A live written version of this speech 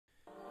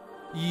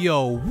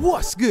Yo,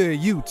 what's good,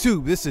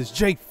 YouTube? This is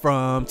Jake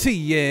from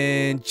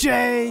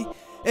TNJ,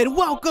 and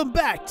welcome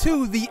back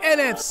to the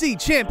NFC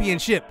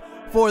Championship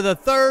for the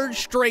third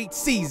straight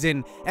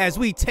season as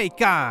we take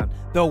on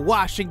the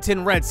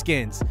Washington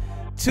Redskins.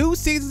 2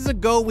 seasons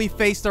ago, we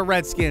faced the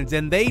Redskins,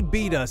 and they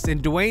beat us,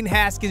 and Dwayne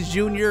Haskins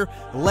Jr.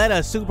 led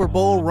a Super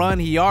Bowl run.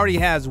 He already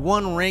has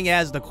 1 ring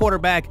as the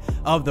quarterback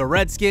of the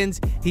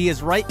Redskins. He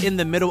is right in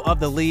the middle of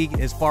the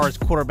league as far as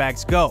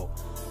quarterbacks go.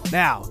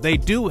 Now, they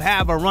do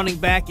have a running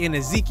back in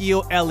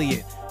Ezekiel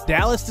Elliott.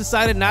 Dallas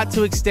decided not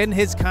to extend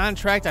his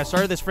contract. I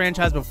started this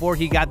franchise before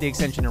he got the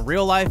extension in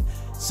real life,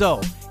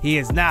 so he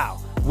is now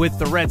with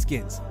the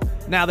Redskins.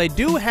 Now, they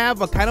do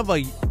have a kind of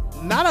a,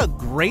 not a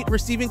great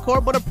receiving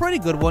core, but a pretty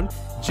good one.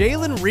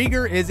 Jalen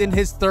Reagor is in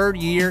his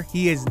 3rd year.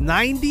 He is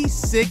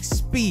 96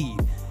 speed.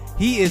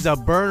 He is a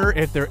burner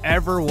if there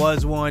ever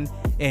was one,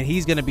 and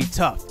he's going to be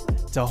tough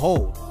to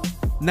hold.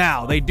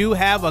 Now, they do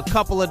have a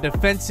couple of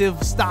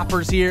defensive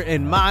stoppers here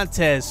in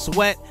Montez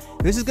Sweat.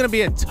 This is going to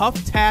be a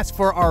tough task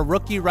for our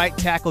rookie right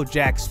tackle,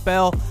 Jack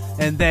Spell.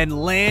 And then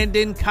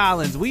Landon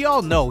Collins. We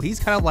all know he's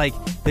kind of like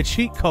the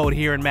cheat code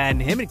here in Madden.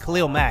 Him and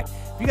Khalil Mack.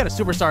 If you got a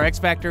superstar X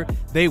Factor,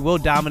 they will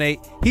dominate.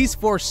 He's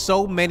forced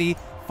so many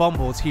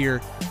fumbles here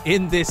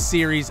in this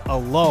series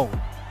alone.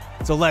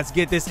 So let's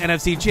get this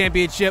NFC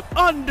Championship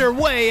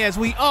underway as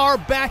we are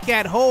back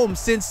at home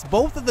since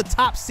both of the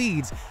top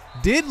seeds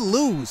did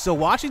lose. So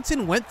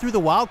Washington went through the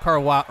wild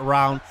card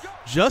round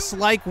just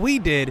like we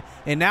did,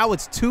 and now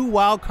it's 2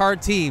 wild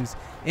card teams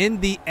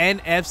in the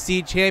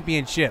NFC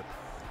Championship.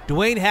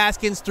 Dwayne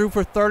Haskins threw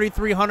for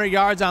 3,300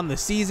 yards on the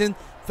season,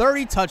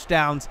 30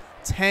 touchdowns,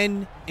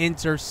 10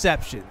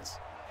 interceptions.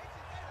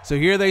 So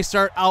here they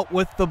start out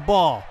with the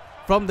ball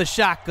from the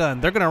shotgun.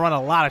 They're going to run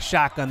a lot of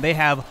shotgun. They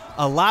have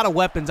a lot of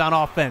weapons on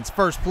offense.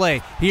 First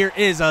play, here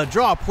is a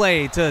draw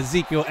play to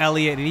Ezekiel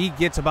Elliott, and he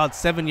gets about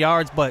 7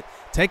 yards, but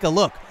take a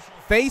look.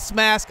 Face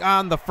mask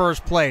on the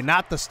first play,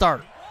 not the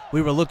start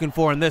we were looking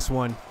for in this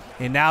one,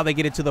 and now they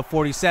get it to the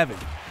 47.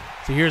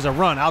 So here's a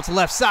run out to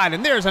left side,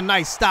 and there's a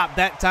nice stop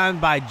that time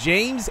by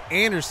James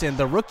Anderson,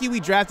 the rookie we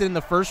drafted in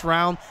the 1st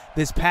round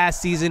this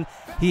past season.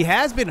 He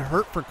has been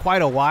hurt for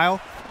quite a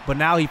while, but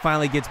now he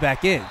finally gets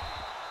back in.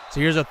 So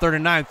here's a 3rd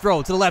and 9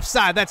 throw to the left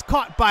side. That's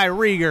caught by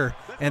Reagor,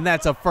 and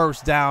that's a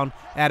 1st down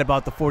at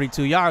about the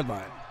 42-yard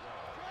line.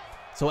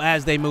 So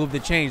as they move the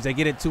change, they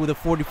get it to the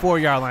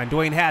 44-yard line.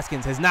 Dwayne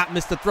Haskins has not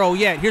missed a throw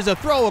yet. Here's a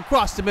throw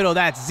across the middle.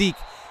 That's Zeke,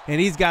 and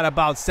he's got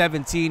about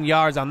 17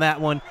 yards on that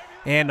one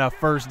and a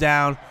 1st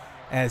down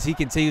as he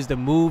continues to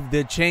move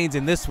the chains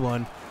in this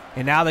one.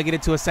 And now they get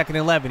it to a 2nd and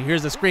 11.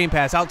 Here's a screen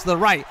pass out to the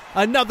right.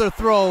 Another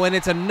throw, and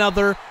it's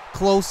another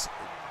close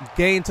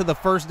gain to the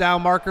 1st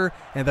down marker,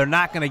 and they're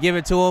not going to give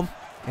it to him.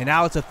 And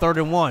now it's a 3rd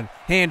and 1.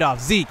 Handoff,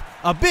 Zeke,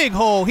 a big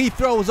hole. He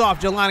throws off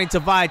Jelani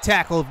Tavai,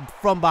 tackled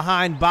from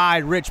behind by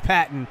Rich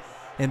Patton.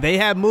 And they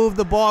have moved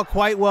the ball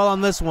quite well on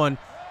this one.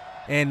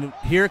 And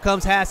here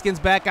comes Haskins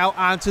back out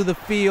onto the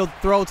field.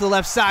 Throw to the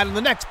left side on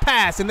the next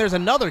pass, and there's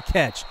another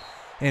catch.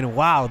 And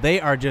wow, they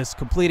are just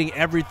completing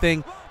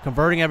everything,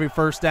 converting every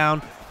 1st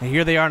down. And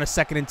here they are on a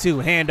 2nd and 2.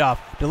 Handoff,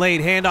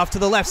 delayed handoff to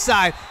the left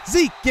side.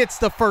 Zeke gets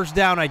the 1st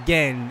down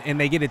again, and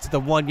they get it to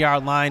the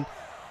 1-yard line.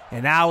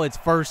 And now it's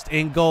 1st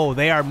and goal.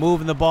 They are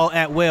moving the ball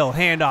at will.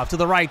 Handoff to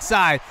the right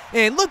side.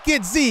 And look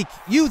at Zeke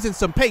using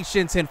some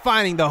patience and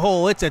finding the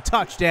hole. It's a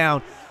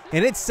touchdown.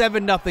 And it's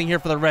 7-0 here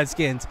for the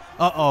Redskins.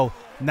 Uh-oh,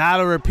 not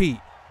a repeat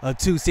of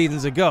 2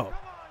 seasons ago.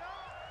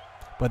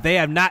 But they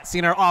have not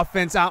seen our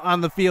offense out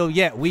on the field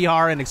yet. We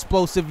are an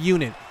explosive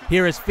unit.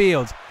 Here is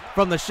Fields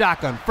from the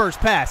shotgun. First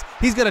pass.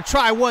 He's going to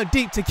try one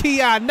deep to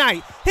Keon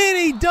Knight. And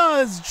he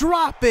does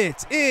drop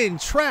it in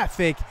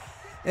traffic.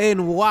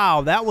 And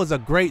wow, that was a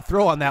great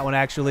throw on that one,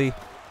 actually,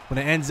 when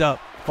it ends up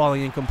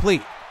falling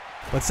incomplete.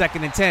 But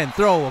 2nd and 10,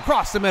 throw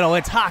across the middle.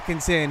 It's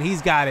Hawkinson.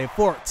 He's got it,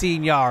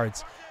 14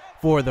 yards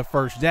for the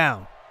 1st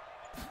down.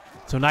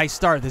 So nice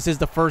start. This is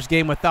the 1st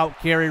game without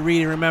Gary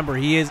Reed. Remember,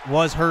 he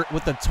was hurt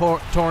with the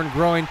torn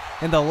groin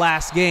in the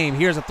last game.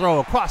 Here's a throw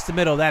across the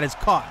middle. That is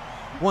caught.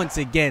 Once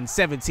again,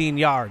 17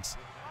 yards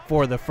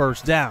for the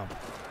 1st down.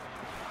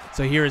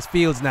 So here is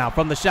Fields now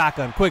from the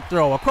shotgun. Quick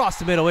throw across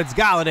the middle. It's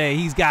Galladay.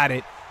 He's got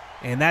it.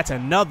 And that's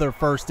another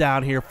 1st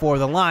down here for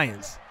the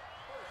Lions.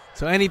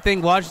 So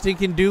anything Washington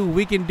can do,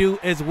 we can do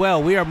as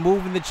well. We are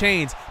moving the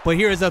chains. But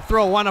here is a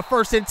throw on a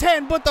 1st and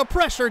 10, but the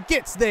pressure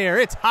gets there.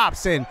 It's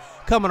Hobson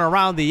coming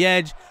around the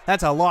edge.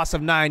 That's a loss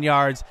of 9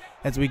 yards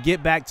as we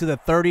get back to the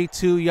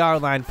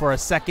 32-yard line for a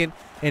 2nd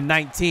and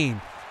 19.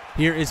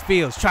 Here is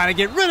Fields trying to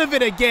get rid of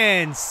it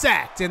again.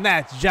 Sacked, and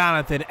that's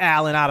Jonathan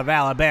Allen out of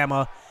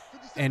Alabama.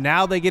 And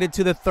now they get it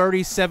to the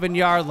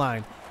 37-yard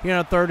line. Here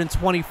on 3rd and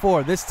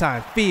 24, this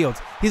time Fields,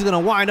 he's going to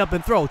wind up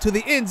and throw to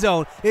the end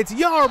zone. It's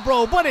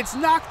Yarbrough, but it's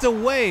knocked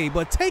away.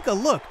 But take a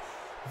look.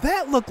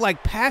 That looked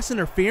like pass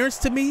interference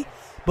to me,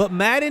 but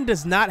Madden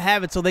does not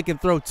have it so they can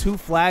throw 2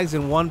 flags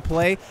in one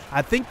play.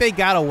 I think they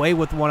got away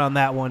with one on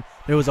that one.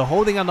 There was a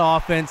holding on the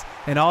offense,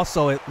 and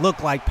also it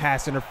looked like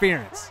pass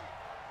interference.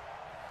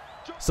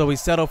 So we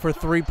settle for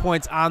 3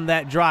 points on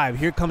that drive.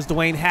 Here comes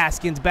Dwayne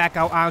Haskins back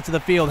out onto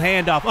the field.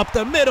 Handoff up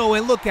the middle,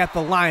 and look at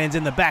the Lions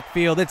in the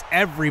backfield. It's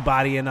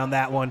everybody in on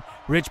that one.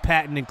 Rich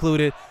Patton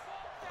included.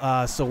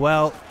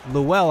 Llewell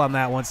on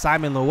that one,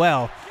 Simon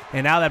Llewell.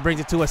 And now that brings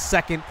it to a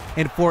 2nd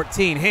and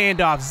 14.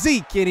 Handoff,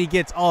 Zeke, and he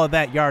gets all of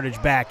that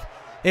yardage back.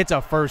 It's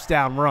a first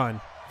down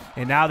run.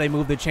 And now they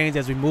move the chains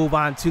as we move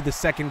on to the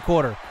second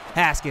quarter.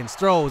 Haskins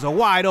throws a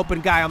wide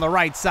open guy on the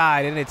right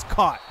side, and it's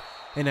caught.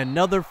 And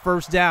another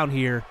first down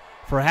here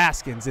for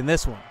Haskins in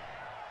this one.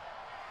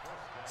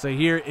 So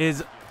here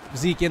is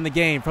Zeke in the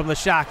game from the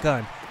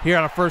shotgun. Here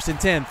on a 1st and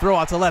 10, throw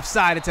out to left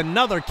side. It's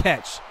another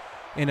catch.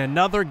 And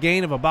another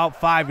gain of about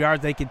 5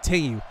 yards. They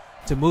continue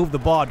to move the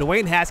ball.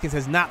 Dwayne Haskins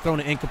has not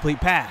thrown an incomplete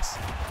pass.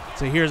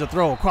 So here's a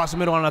throw across the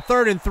middle on a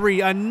 3rd and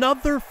 3.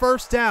 Another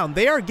first down.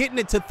 They are getting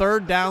it to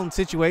 3rd down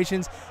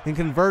situations and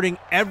converting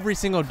every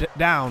single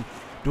down.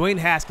 Dwayne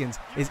Haskins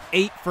is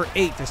 8 for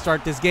 8 to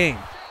start this game.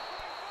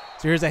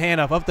 So here's a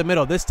handoff up the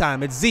middle. This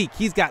time it's Zeke.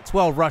 He's got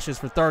 12 rushes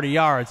for 30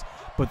 yards,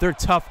 but they're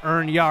tough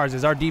earned yards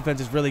as our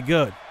defense is really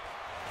good.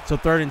 So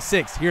 3rd and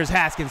 6. Here's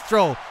Haskins'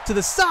 throw to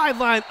the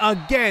sideline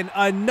again.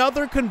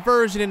 Another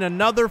conversion and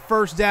another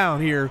first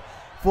down here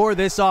for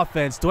this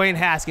offense. Dwayne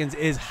Haskins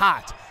is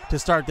hot to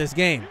start this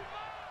game.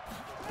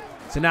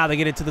 So now they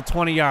get it to the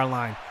 20-yard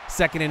line.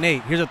 2nd and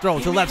 8. Here's a throw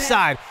to the left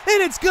side,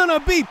 and it's going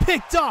to be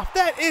picked off.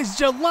 That is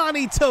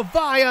Jelani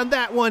Tavai on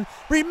that one.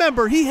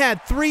 Remember, he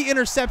had 3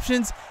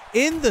 interceptions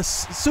in the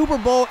Super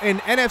Bowl and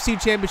NFC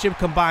Championship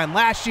combined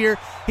last year.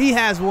 He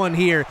has one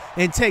here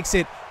and takes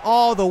it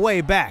all the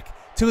way back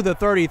to the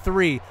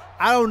 33.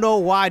 I don't know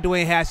why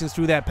Dwayne Haskins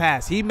threw that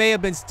pass. He may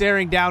have been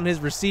staring down his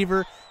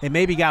receiver and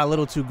maybe got a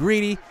little too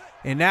greedy,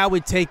 and now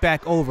we take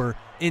back over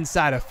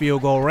inside of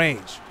field goal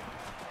range.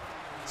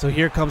 So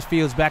here comes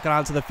Fields back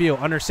onto the field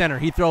under center.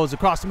 He throws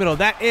across the middle.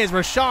 That is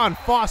Rashawn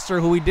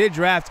Foster, who we did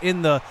draft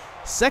in the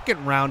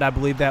 2nd round, I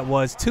believe that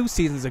was 2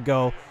 seasons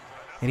ago.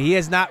 And he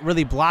has not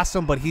really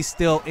blossomed, but he's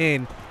still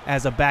in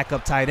as a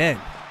backup tight end.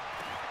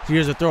 So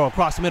here's a throw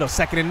across the middle,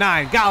 2nd and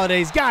 9.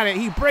 Galladay's got it.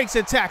 He breaks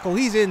a tackle.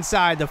 He's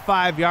inside the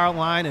 5-yard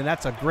line, and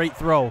that's a great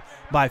throw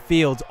by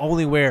Fields,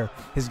 only where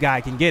his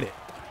guy can get it.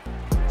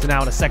 So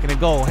now in a 2nd and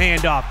goal,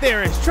 handoff.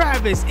 There is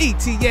Travis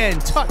Etienne,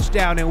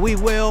 touchdown, and we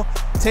will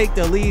take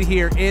the lead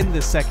here in the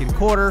 2nd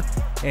quarter.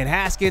 And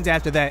Haskins,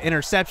 after that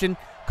interception,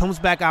 comes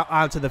back out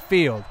onto the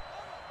field.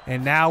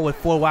 And now with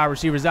 4 wide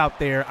receivers out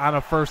there on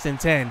a 1st and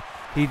 10,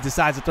 he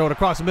decides to throw it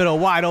across the middle,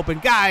 wide open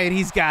guy, and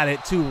he's got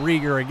it to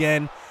Rieger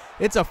again.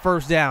 It's a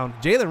first down.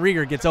 Jalen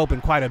Rieger gets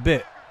open quite a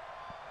bit.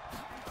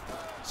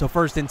 So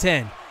 1st and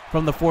 10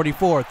 from the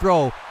 44.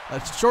 Throw,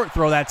 a short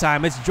throw that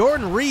time. It's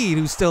Jordan Reed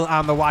who's still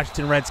on the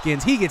Washington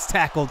Redskins. He gets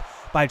tackled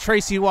by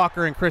Tracy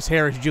Walker and Chris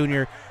Harris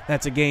Jr.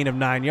 That's a gain of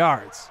 9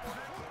 yards.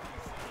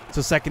 So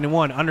 2nd and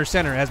 1 under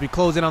center as we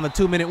close in on the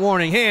 2-minute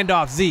warning.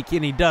 Handoff Zeke,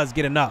 and he does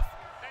get enough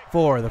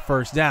for the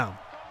first down.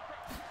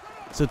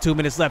 So 2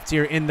 minutes left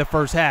here in the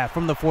first half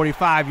from the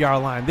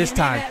 45-yard line. This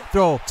time,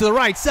 throw to the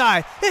right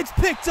side. It's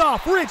picked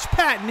off. Rich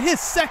Patton, his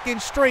 2nd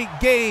straight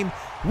game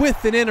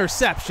with an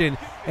interception.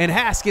 And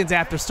Haskins,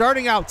 after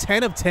starting out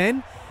 10 of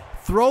 10,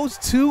 throws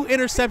 2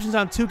 interceptions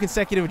on 2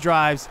 consecutive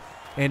drives.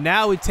 And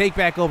now we take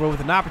back over with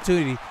an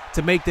opportunity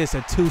to make this a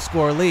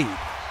 2-score lead.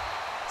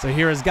 So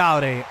here is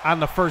Galladay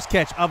on the first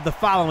catch of the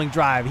following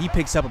drive. He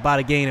picks up about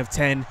a gain of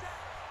 10.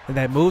 And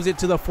that moves it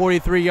to the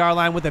 43-yard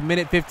line with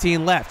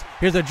 1:15 left.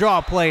 Here's a draw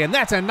play, and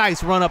that's a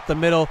nice run up the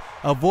middle,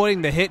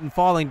 avoiding the hit and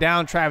falling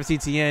down. Travis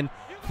Etienne,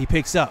 he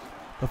picks up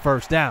the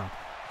first down.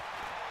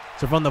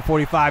 So from the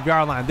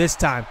 45-yard line this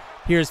time,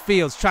 here's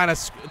Fields trying to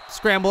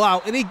scramble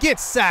out, and he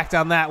gets sacked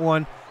on that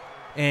one.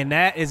 And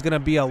that is going to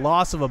be a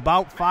loss of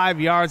about 5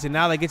 yards, and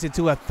now that gets it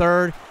to a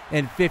 3rd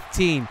and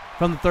 15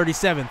 from the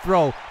 37.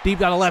 Throw deep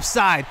down the left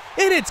side,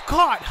 and it's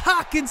caught.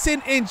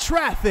 Hawkinson in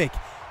traffic.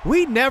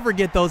 We never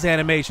get those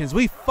animations.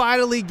 We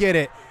finally get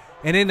it.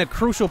 And in the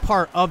crucial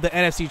part of the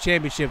NFC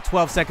Championship,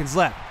 12 seconds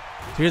left.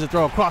 So here's a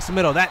throw across the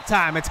middle. That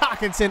time, it's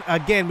Hawkinson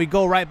again. We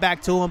go right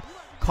back to him.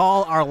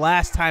 Call our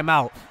last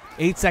timeout.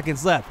 8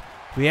 seconds left.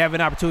 We have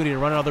an opportunity to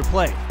run another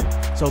play.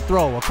 So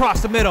throw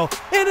across the middle,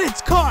 and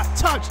it's caught.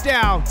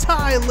 Touchdown,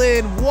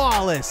 Tylan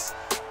Wallace.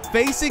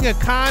 Facing a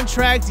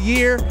contract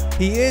year,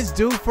 he is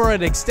due for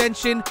an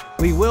extension.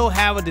 We will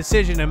have a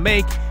decision to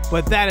make,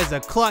 but that is a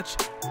clutch,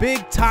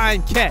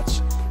 big-time catch.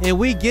 And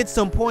we get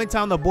some points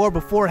on the board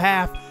before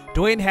half.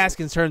 Dwayne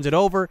Haskins turns it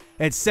over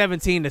at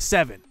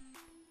 17-7.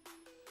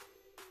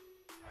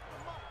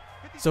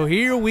 So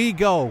here we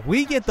go.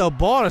 We get the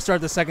ball to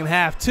start the second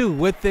half, too,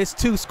 with this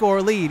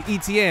 2-score lead.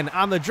 Etienne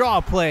on the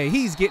draw play.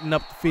 He's getting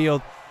up the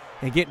field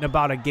and getting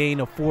about a gain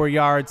of 4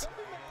 yards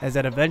as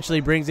that eventually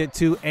brings it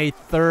to a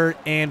 3rd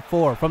and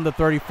 4 from the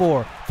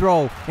 34.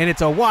 Throw, and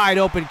it's a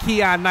wide-open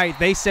Keon Knight.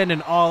 They send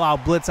an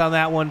all-out blitz on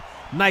that one.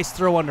 Nice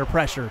throw under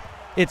pressure.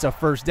 It's a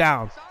first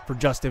down for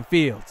Justin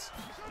Fields.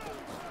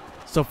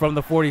 So from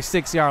the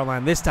 46-yard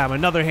line, this time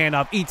another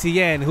handoff.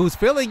 Etienne, who's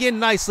filling in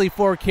nicely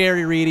for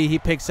Kerry Reedy. He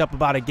picks up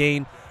about a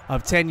gain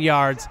of 10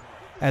 yards.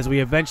 as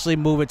we eventually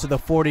move it to the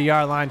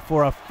 40-yard line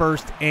for a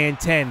 1st and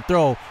 10.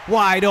 Throw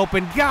wide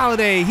open.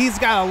 Galladay, he's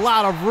got a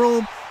lot of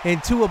room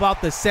into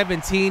about the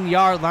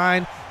 17-yard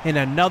line, and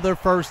another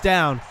 1st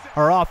down.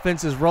 Our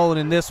offense is rolling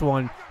in this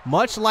one.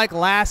 Much like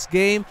last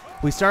game,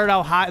 we started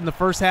out hot in the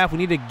first half. We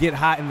need to get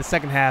hot in the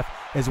second half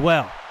as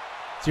well.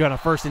 So you're on a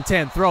 1st and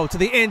 10. Throw to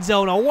the end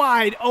zone. A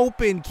wide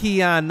open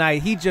Kerryon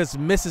Knight. He just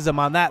misses him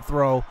on that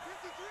throw.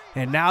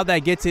 And now that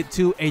gets it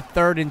to a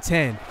 3rd and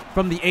 10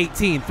 from the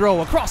 18.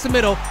 Throw across the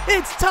middle.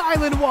 It's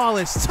Tylan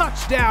Wallace.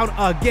 Touchdown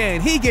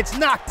again. He gets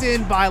knocked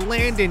in by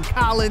Landon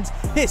Collins.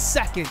 His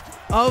 2nd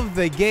of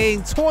the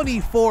game.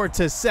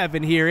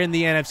 24-7 here in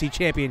the NFC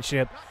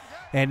Championship.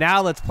 And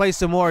now let's play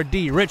some more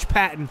D. Rich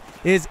Patton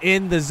is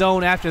in the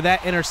zone after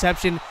that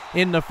interception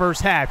in the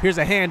first half. Here's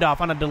a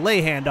handoff on a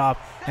delay handoff.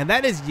 And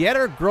that is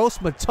Yetur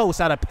Gross-Matos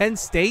out of Penn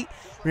State.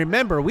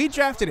 Remember, we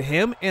drafted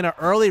him in an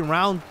early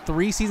round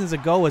 3 seasons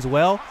ago as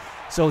well.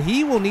 So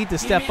he will need to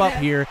step up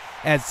here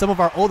as some of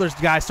our older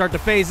guys start to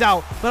phase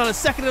out. But on a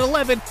 2nd and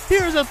 11,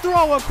 here's a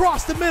throw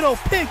across the middle.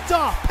 Picked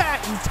off.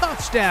 Patton,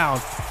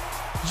 touchdown.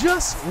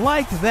 Just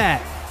like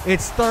that,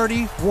 it's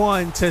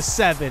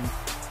 31-7.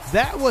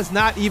 That was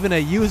not even a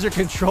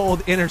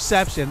user-controlled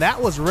interception.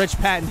 That was Rich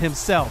Patton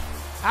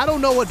himself. I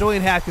don't know what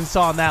Dwayne Haskins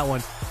saw on that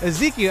one.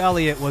 Ezekiel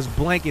Elliott was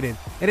blanketed,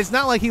 and it's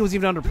not like he was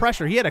even under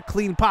pressure. He had a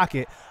clean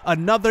pocket.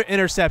 Another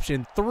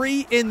interception.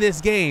 3 in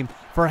this game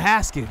for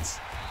Haskins.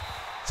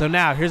 So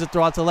now here's a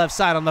throw out to the left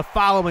side on the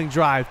following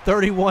drive.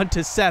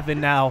 31-7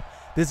 now.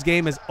 This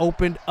game has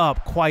opened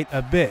up quite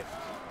a bit.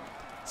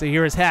 So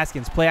here is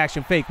Haskins, play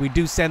action fake. We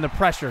do send the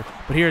pressure,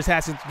 but here's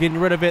Haskins getting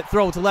rid of it.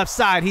 Throw to left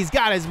side. He's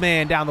got his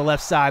man down the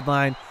left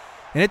sideline,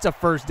 and it's a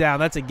 1st down.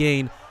 That's a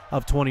gain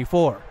of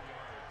 24.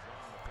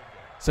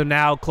 So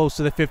now close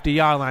to the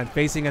 50-yard line,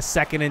 facing a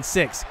 2nd and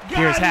 6.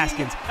 Here's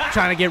Haskins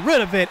trying to get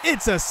rid of it.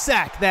 It's a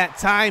sack that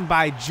time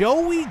by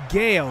Joey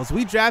Gales.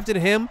 We drafted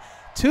him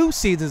 2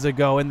 seasons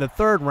ago in the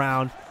 3rd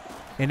round,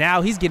 and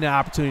now he's getting an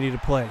opportunity to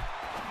play.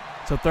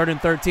 So 3rd and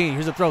 13.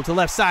 Here's a throw to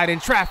left side in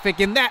traffic,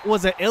 and that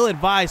was an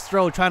ill-advised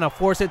throw, trying to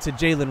force it to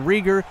Jalen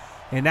Rieger.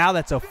 And now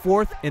that's a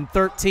 4th and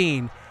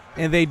 13,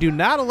 and they do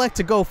not elect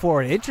to go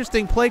for it.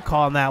 Interesting play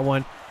call on that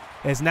one,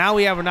 as now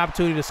we have an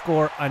opportunity to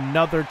score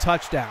another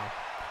touchdown.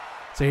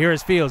 So here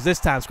is Fields this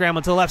time,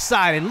 scrambling to the left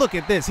side, and look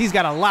at this. He's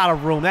got a lot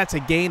of room. That's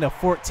a gain of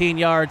 14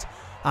 yards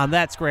on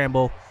that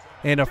scramble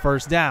and a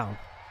 1st down.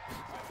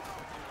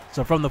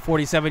 So from the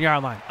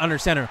 47-yard line, under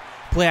center,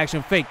 play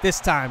action fake this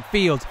time.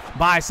 Fields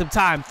buys some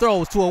time,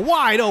 throws to a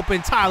wide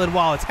open Tylan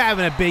Wallace,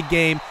 having a big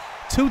game.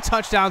 2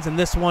 touchdowns in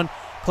this one,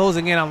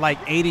 closing in on like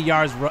 80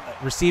 yards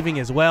receiving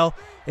as well.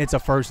 It's a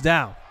 1st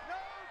down.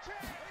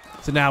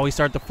 So now we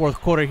start the 4th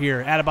quarter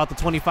here at about the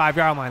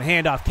 25-yard line.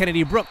 Handoff,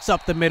 Kennedy Brooks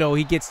up the middle.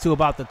 He gets to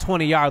about the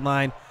 20-yard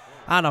line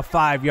on a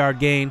 5-yard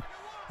gain.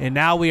 And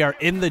now we are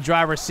in the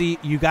driver's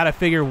seat. You got to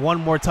figure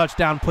one more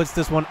touchdown puts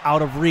this one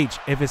out of reach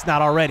if it's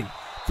not already.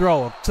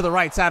 Throw to the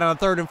right side on a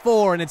 3rd and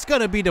 4, and it's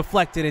going to be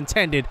deflected,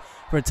 intended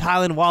for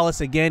Tylan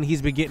Wallace again.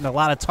 He's been getting a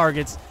lot of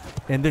targets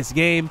in this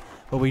game,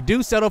 but we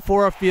do settle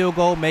for a field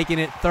goal, making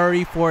it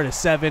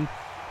 34-7,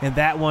 and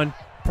that one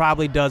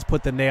probably does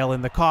put the nail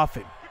in the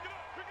coffin.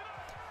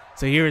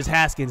 So here is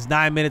Haskins,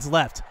 9 minutes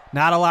left.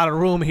 Not a lot of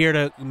room here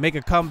to make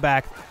a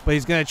comeback, but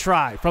he's going to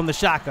try from the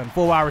shotgun.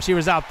 4 wide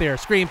receivers out there.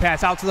 Screen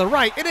pass out to the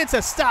right, and it's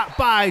a stop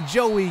by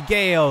Joey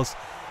Gales.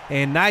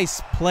 And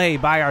nice play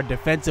by our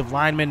defensive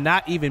lineman,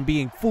 not even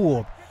being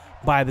fooled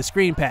by the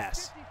screen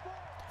pass.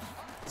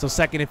 So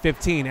 2nd and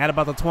 15 at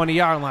about the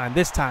 20-yard line.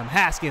 This time,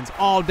 Haskins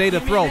all day to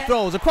throw.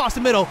 Throws across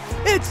the middle.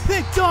 It's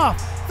picked off.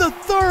 The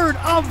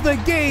 3rd of the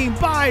game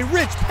by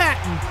Rich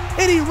Patton.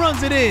 And he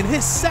runs it in.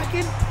 His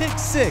 2nd pick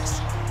 6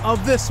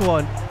 of this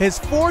one. His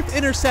 4th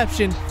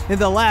interception in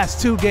the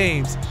last 2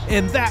 games.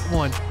 And that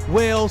one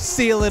will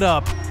seal it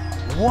up.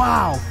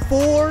 Wow,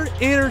 4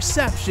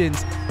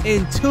 interceptions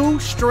in 2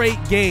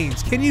 straight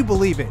games. Can you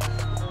believe it?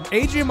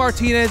 Adrian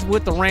Martinez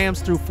with the Rams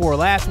threw 4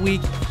 last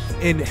week,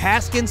 and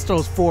Haskins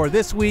throws 4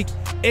 this week.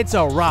 It's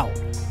a rout.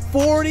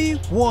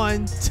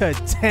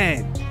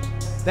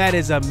 41-10. That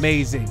is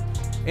amazing.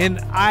 And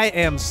I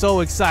am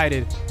so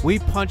excited. We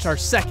punch our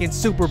 2nd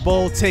Super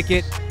Bowl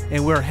ticket,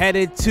 and we're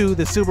headed to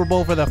the Super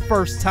Bowl for the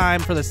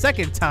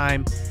 2nd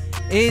time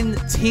in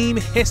team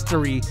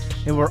history,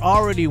 and we're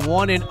already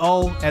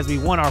 1-0 as we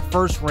won our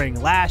 1st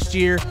ring last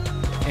year.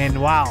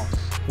 And wow,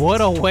 what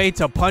a way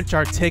to punch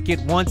our ticket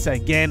once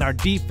again. Our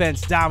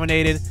defense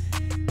dominated,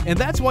 and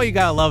that's why you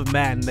gotta love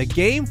Madden. The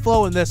game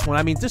flow in this one,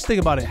 I mean, just think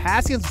about it.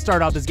 Haskins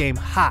started out this game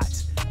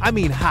hot. I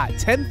mean hot,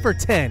 10 for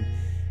 10,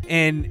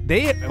 and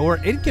they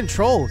were in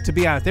control, to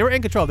be honest. They were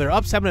in control. They're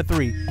up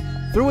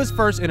 7-3. Threw his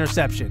 1st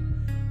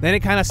interception, then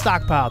it kind of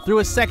stockpiled, threw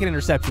his 2nd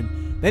interception.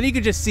 Then you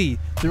could just see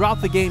throughout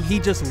the game, he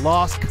just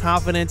lost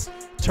confidence,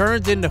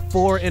 turns into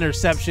 4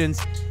 interceptions,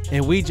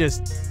 and we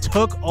just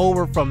took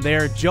over from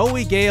there.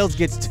 Joey Gales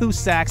gets 2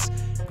 sacks.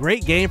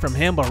 Great game from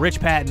him, but Rich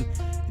Patton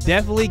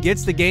definitely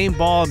gets the game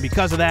ball, and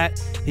because of that,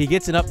 he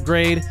gets an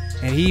upgrade,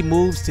 and he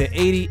moves to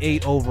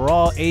 88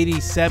 overall,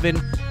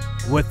 87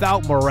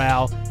 without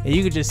morale. And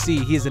you can just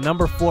see he is the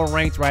number 4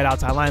 ranked right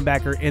outside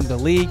linebacker in the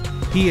league.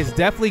 He is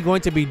definitely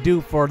going to be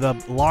due for the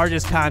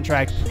largest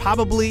contract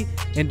probably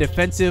in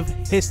defensive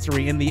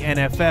history in the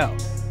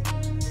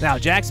NFL. Now,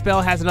 Jack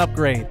Spell has an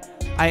upgrade.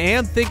 I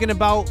am thinking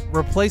about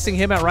replacing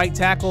him at right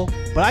tackle,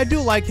 but I do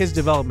like his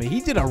development.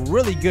 He did a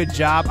really good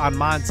job on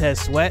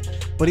Montez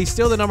Sweat, but he's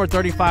still the number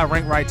 35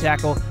 ranked right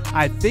tackle.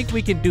 I think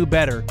we can do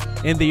better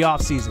in the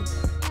offseason.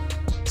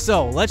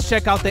 So let's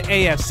check out the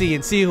AFC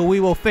and see who we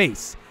will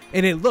face.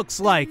 And it looks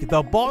like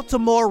the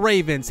Baltimore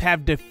Ravens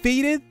have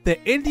defeated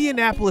the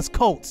Indianapolis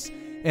Colts,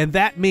 and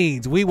that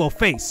means we will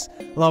face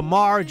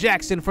Lamar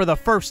Jackson for the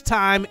first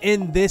time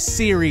in this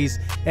series,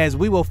 as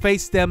we will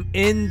face them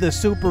in the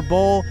Super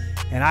Bowl.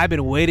 And I've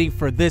been waiting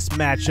for this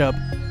matchup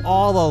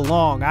all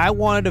along. I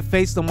wanted to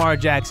face Lamar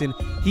Jackson.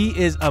 He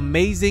is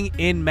amazing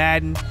in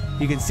Madden.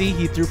 You can see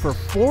he threw for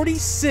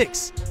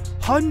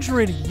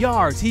 4,600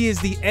 yards. He is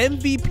the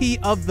MVP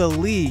of the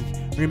league.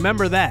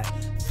 Remember that.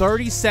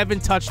 37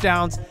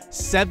 touchdowns,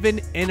 7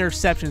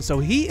 interceptions. So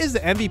he is the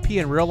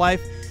MVP in real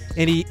life,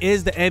 and he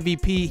is the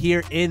MVP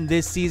here in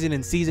this season,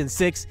 in season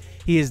 6.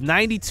 He is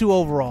 92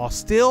 overall,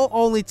 still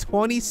only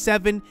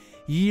 27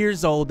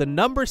 years old, the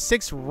number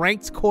 6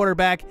 ranked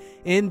quarterback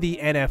in the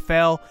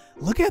NFL.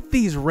 Look at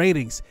these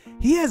ratings.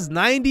 He has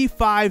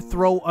 95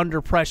 throw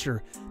under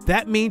pressure.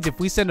 That means if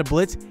we send a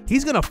blitz,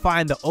 he's going to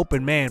find the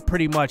open man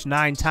pretty much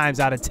 9 times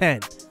out of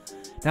 10.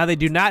 Now, they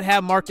do not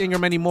have Mark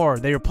Ingram anymore.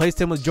 They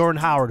replaced him with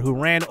Jordan Howard, who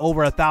ran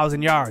over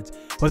 1,000 yards.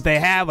 But they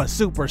have a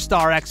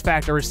superstar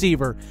X-Factor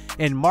receiver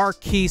in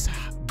Marquise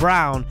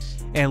Brown.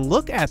 And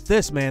look at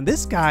this, man.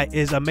 This guy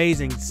is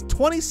amazing.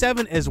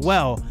 27 as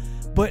well,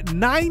 but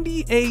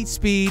 98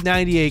 speed,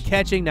 98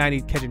 catching,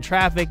 90 catching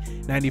traffic,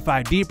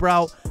 95 deep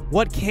route.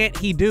 What can't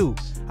he do?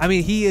 I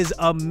mean, he is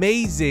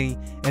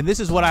amazing. And this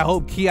is what I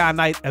hope Keon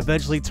Knight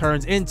eventually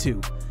turns into.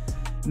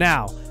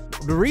 Now,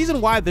 the reason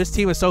why this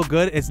team is so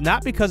good is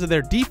not because of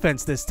their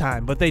defense this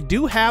time, but they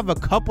do have a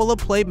couple of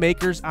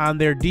playmakers on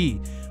their D.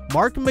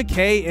 Mark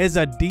McKay is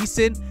a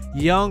decent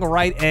young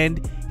right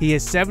end. He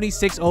is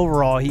 76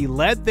 overall. He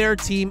led their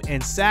team in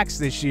sacks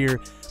this year,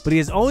 but he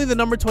is only the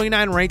number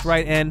 29 ranked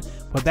right end,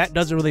 but that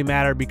doesn't really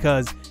matter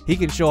because he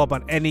can show up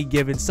on any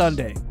given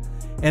Sunday.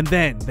 And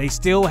then they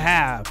still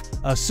have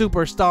a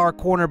superstar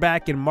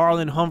cornerback in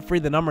Marlon Humphrey,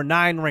 the number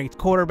 9 ranked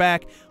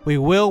quarterback. We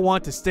will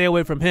want to stay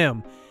away from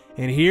him.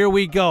 And here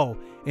we go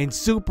in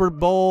Super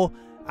Bowl.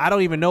 I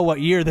don't even know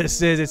what year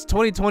this is. It's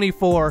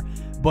 2024,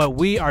 but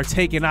we are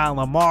taking on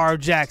Lamar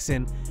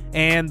Jackson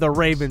and the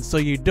Ravens, so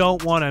you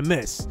don't want to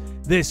miss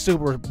this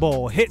Super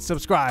Bowl. Hit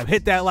subscribe,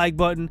 hit that like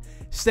button.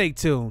 Stay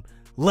tuned.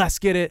 Let's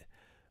get it.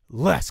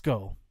 Let's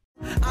go.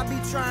 I be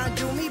trying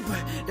to do me,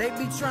 but they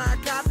be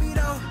trying to copy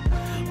though.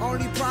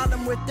 Only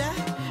problem with that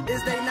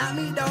is they not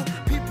me though.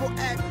 People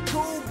act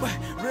cool, but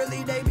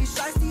really they be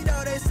shiesty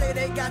though. They say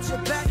they got your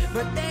back,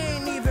 but they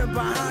ain't even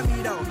behind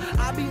me though.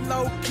 I be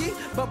low key,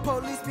 but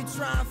police be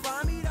trying to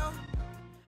find me.